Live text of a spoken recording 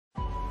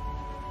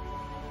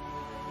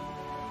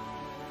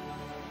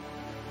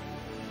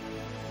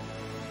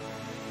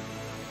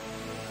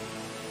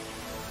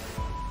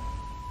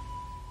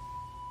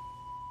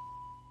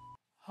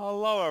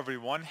Hello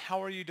everyone,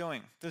 how are you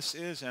doing? This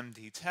is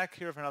MD Tech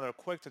here with another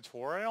quick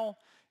tutorial.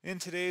 In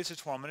today's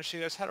tutorial, I'm going to show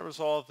you guys how to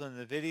resolve the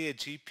NVIDIA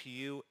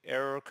GPU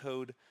Error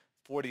Code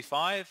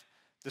 45.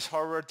 This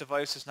hardware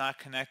device is not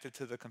connected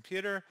to the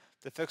computer.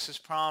 To fix this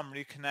problem,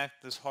 reconnect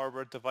this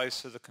hardware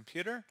device to the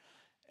computer.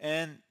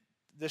 And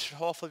this should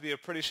hopefully be a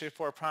pretty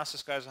straightforward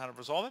process, guys, on how to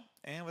resolve it.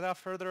 And without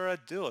further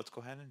ado, let's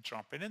go ahead and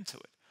jump right into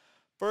it.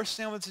 First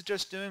thing I would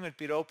suggest doing would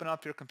be to open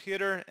up your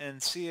computer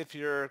and see if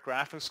your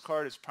graphics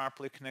card is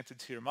properly connected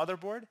to your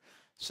motherboard.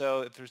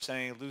 So if there's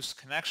any loose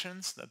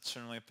connections, that's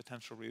certainly a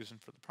potential reason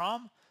for the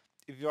problem.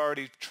 If you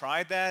already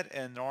tried that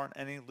and there aren't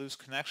any loose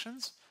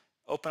connections,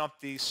 open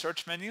up the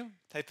search menu,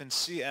 type in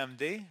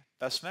CMD,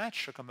 best match,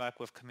 should come back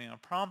with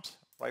command prompt,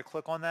 right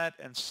click on that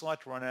and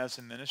select run as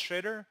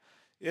administrator.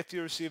 If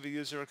you receive a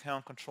user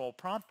account control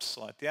prompt,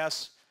 select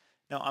yes.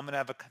 Now I'm going to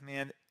have a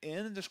command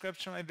in the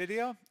description of my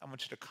video. I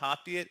want you to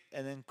copy it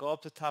and then go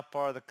up the top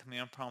bar of the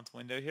command prompt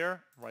window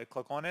here, right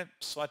click on it,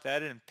 select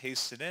edit and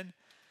paste it in,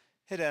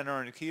 hit enter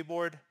on your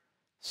keyboard,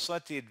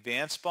 select the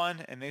advanced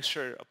button and make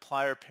sure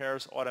apply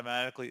repairs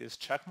automatically is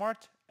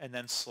checkmarked and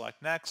then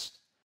select next.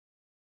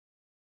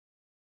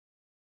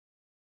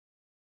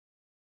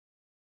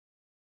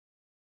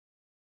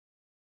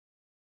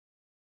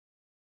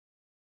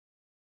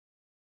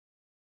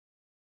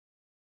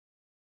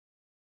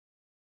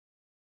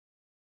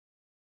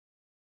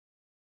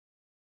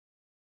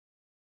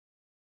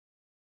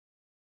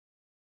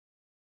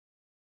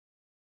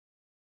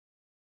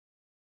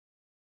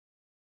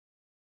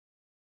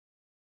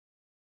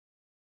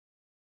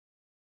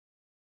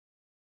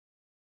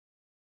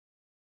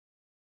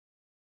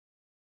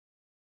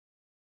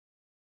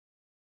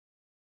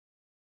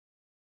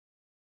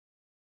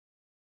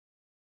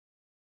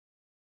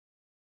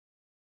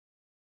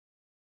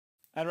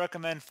 I'd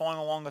recommend following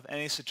along with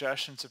any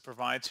suggestions it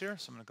provides here,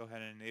 so I'm going to go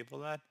ahead and enable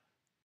that.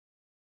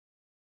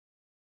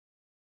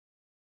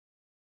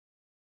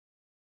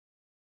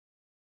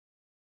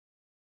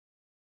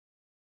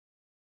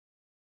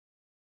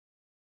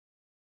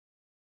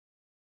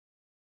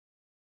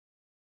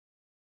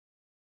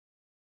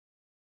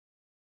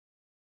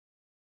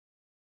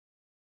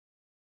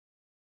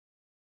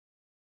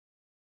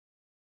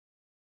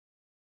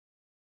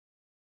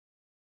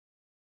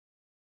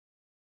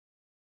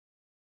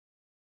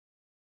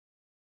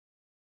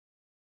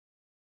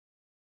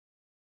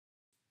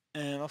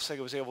 And it looks like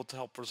it was able to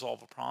help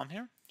resolve a problem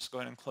here. Let's go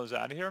ahead and close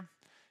out of here.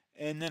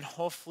 And then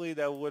hopefully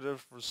that would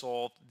have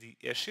resolved the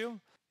issue.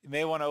 You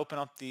may want to open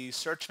up the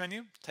search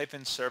menu, type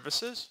in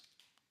services,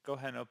 go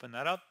ahead and open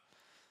that up,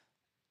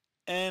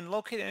 and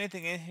locate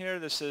anything in here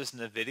that says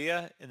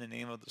NVIDIA in the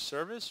name of the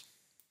service.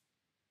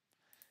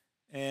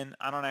 And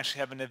I don't actually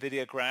have a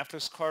NVIDIA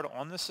graphics card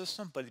on the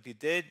system, but if you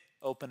did,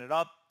 open it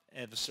up,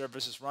 and if the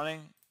service is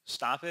running,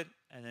 stop it,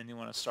 and then you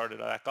want to start it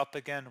back up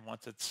again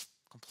once it's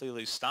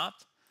completely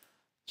stopped.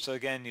 So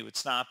again, you would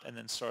stop and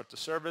then start the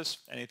service,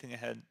 anything that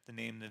had the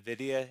name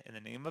NVIDIA in the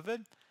name of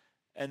it.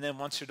 And then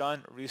once you're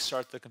done,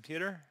 restart the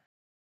computer.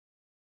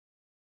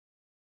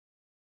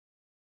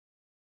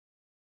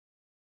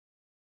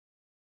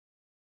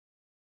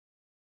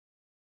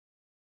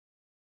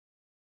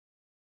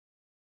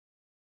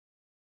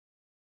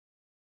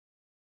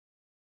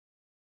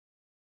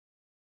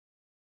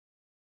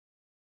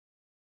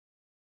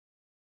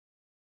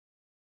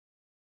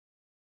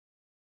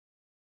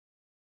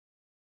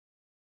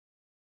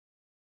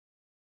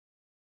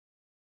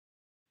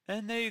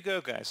 And there you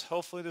go, guys.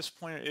 Hopefully this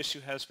pointer issue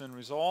has been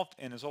resolved.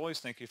 And as always,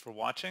 thank you for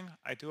watching.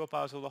 I do hope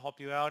I was able to help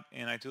you out,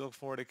 and I do look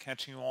forward to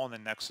catching you all in the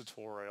next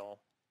tutorial.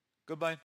 Goodbye.